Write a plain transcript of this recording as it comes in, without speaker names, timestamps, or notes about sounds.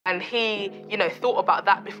And he, you know, thought about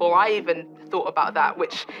that before I even thought about that,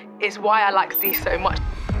 which is why I like Dee so much.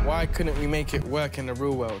 Why couldn't we make it work in the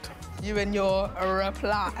real world? You and your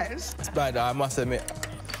replies. It's bad, I must admit.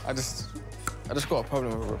 I just got a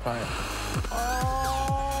problem with replying.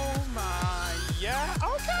 Oh, my, yeah,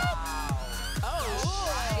 okay.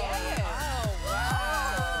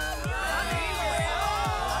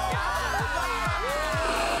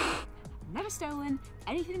 Never stolen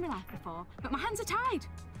anything in my life before, but my hands are tied.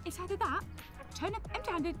 It's either that, turn up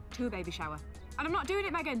empty-handed to a baby shower. And I'm not doing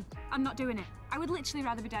it, Megan. I'm not doing it. I would literally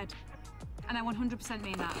rather be dead. And I 100%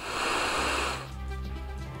 mean that.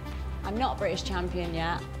 I'm not British champion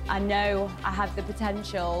yet. I know I have the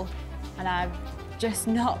potential, and I've just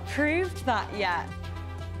not proved that yet.